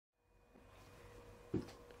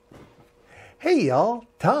Hey y'all,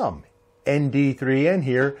 Tom, ND3N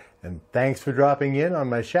here, and thanks for dropping in on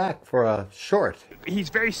my shack for a short He's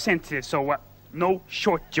very sensitive, so no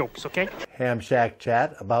short jokes, okay? ham shack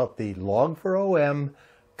chat about the Log4OM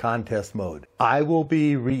contest mode. I will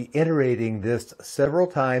be reiterating this several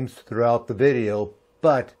times throughout the video,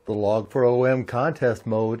 but the Log4OM contest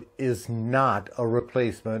mode is not a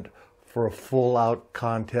replacement for a full-out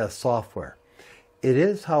contest software. It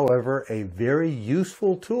is, however, a very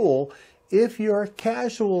useful tool if you're a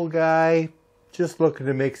casual guy just looking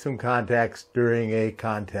to make some contacts during a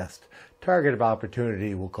contest. Target of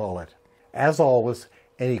opportunity, we'll call it. As always,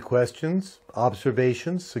 any questions,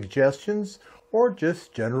 observations, suggestions, or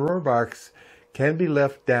just general remarks can be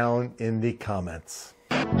left down in the comments.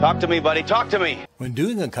 Talk to me, buddy. Talk to me. When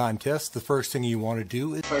doing a contest, the first thing you want to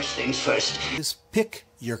do is First things first. pick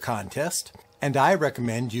your contest. And I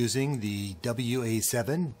recommend using the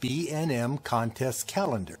WA7 BNM contest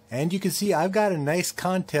calendar. And you can see I've got a nice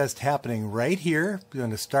contest happening right here. We're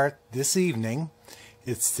going to start this evening.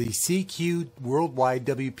 It's the CQ Worldwide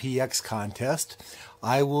WPX contest.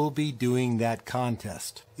 I will be doing that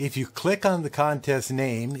contest. If you click on the contest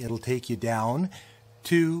name, it'll take you down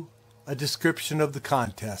to a description of the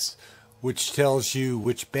contest, which tells you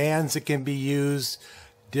which bands it can be used,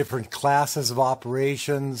 different classes of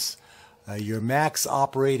operations, your max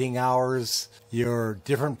operating hours, your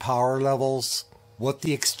different power levels, what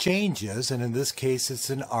the exchange is, and in this case it's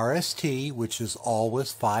an RST, which is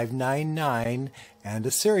always 599, and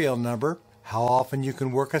a serial number, how often you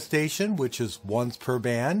can work a station, which is once per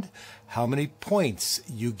band, how many points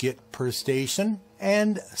you get per station,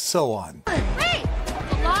 and so on. Hey,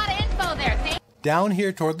 that's a lot of info there. Down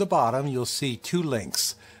here toward the bottom you'll see two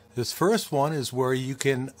links. This first one is where you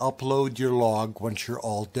can upload your log once you're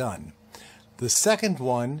all done. The second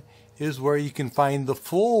one is where you can find the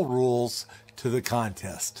full rules to the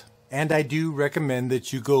contest. And I do recommend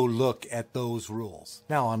that you go look at those rules.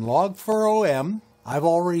 Now on Log4OM, I've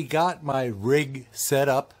already got my rig set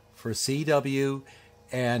up for CW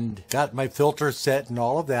and got my filter set and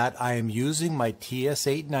all of that. I am using my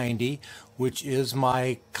TS890, which is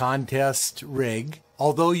my contest rig.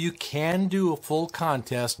 Although you can do a full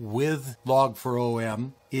contest with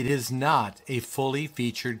Log4OM, it is not a fully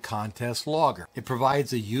featured contest logger. It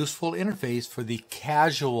provides a useful interface for the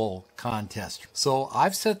casual contester. So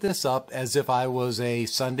I've set this up as if I was a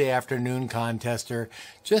Sunday afternoon contester,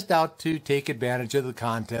 just out to take advantage of the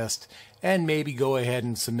contest and maybe go ahead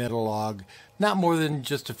and submit a log. Not more than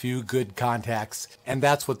just a few good contacts, and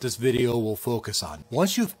that's what this video will focus on.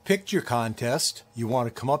 Once you've picked your contest, you want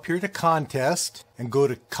to come up here to Contest and go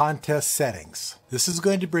to Contest Settings. This is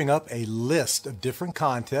going to bring up a list of different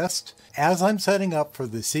contests. As I'm setting up for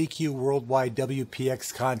the CQ Worldwide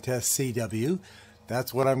WPX Contest CW,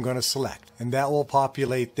 that's what I'm going to select, and that will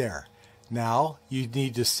populate there. Now you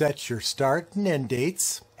need to set your start and end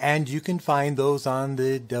dates, and you can find those on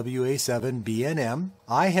the WA7 BNM.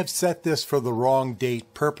 I have set this for the wrong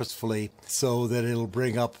date purposefully so that it'll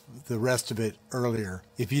bring up the rest of it earlier.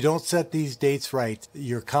 If you don't set these dates right,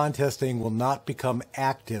 your contesting will not become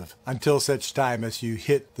active until such time as you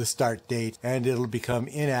hit the start date, and it'll become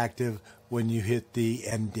inactive when you hit the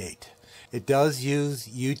end date. It does use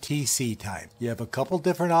UTC time. You have a couple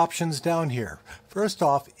different options down here. First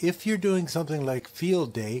off, if you're doing something like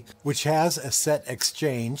Field Day, which has a set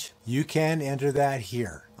exchange, you can enter that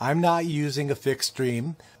here. I'm not using a fixed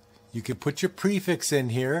stream. You can put your prefix in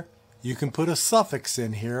here. You can put a suffix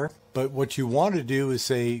in here. But what you want to do is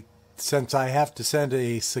say, since I have to send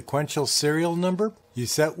a sequential serial number, you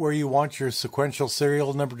set where you want your sequential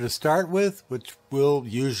serial number to start with, which will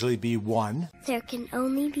usually be 1. There can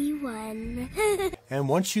only be one. And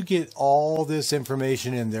once you get all this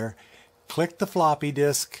information in there, click the floppy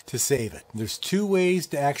disk to save it. There's two ways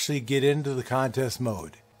to actually get into the contest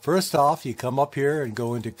mode. First off, you come up here and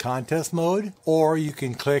go into contest mode, or you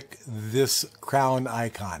can click this crown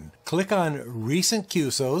icon. Click on Recent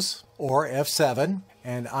QSOs or F7,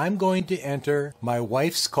 and I'm going to enter my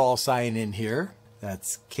wife's call sign in here.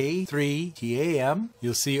 That's K3TAM.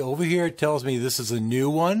 You'll see over here it tells me this is a new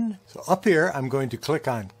one. So up here I'm going to click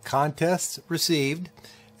on Contests Received,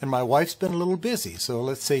 and my wife's been a little busy. So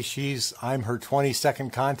let's say I'm her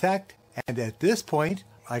 22nd contact, and at this point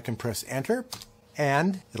I can press enter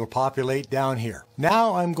and it'll populate down here.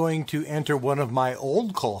 Now I'm going to enter one of my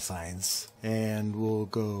old call signs, and we'll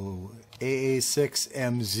go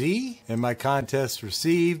AA6MZ, and my contest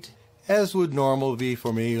received, as would normal be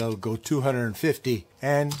for me, I'll go 250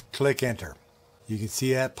 and click enter. You can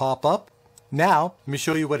see that pop up. Now let me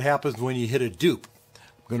show you what happens when you hit a dupe.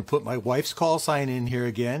 I'm going to put my wife's call sign in here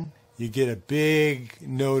again. you get a big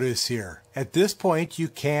notice here. At this point, you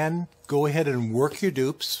can go ahead and work your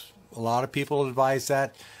dupes. A lot of people advise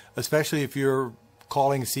that, especially if you're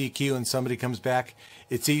calling CQ and somebody comes back.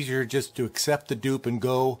 It's easier just to accept the dupe and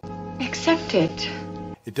go. Accept it.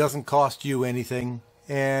 It doesn't cost you anything.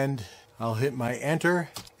 And I'll hit my enter,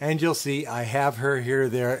 and you'll see I have her here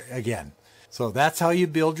there again. So that's how you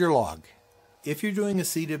build your log. If you're doing a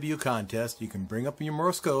CW contest, you can bring up your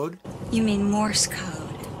Morse code. You mean Morse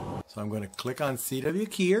code? So I'm going to click on CW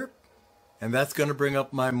Keyer, and that's going to bring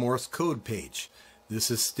up my Morse code page.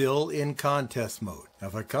 This is still in contest mode. Now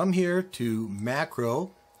if I come here to macro,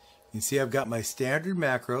 you can see I've got my standard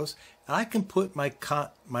macros, and I can put my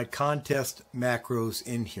contest macros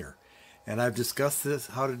in here. And I've discussed this,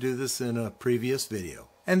 how to do this in a previous video.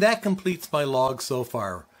 And that completes my log so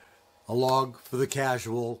far. A log for the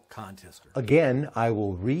casual contester. Again, I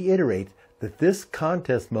will reiterate that this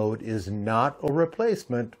contest mode is not a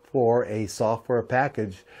replacement for a software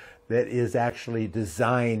package that is actually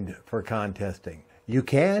designed for contesting. You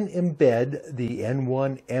can embed the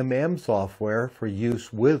N1MM software for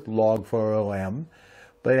use with Log4OM,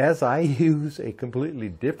 but as I use a completely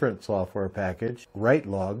different software package,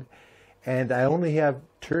 WriteLog, and I only have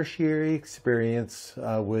tertiary experience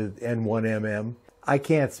with N1MM, I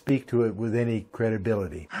can't speak to it with any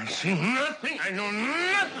credibility. I see nothing. I know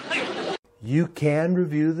nothing. You can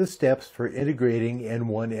review the steps for integrating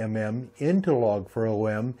N1MM into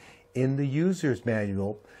Log4OM in the user's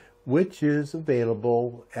manual, which is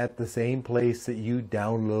available at the same place that you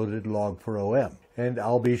downloaded Log4OM. And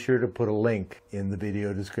I'll be sure to put a link in the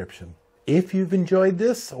video description. If you've enjoyed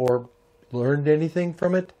this or learned anything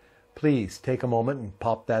from it, please take a moment and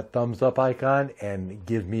pop that thumbs up icon and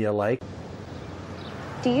give me a like.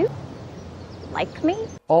 Do you like me?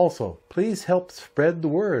 Also, please help spread the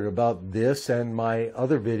word about this and my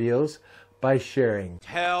other videos by sharing.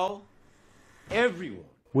 Tell everyone.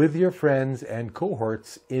 With your friends and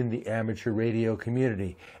cohorts in the amateur radio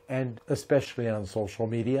community, and especially on social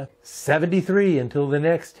media. 73 until the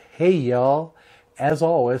next Hey Y'all. As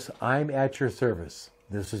always, I'm at your service.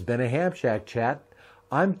 This has been a Ham Shack Chat.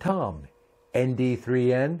 I'm Tom,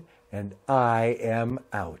 ND3N, and I am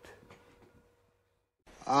out.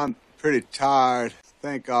 I'm pretty tired.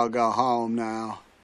 Think I'll go home now.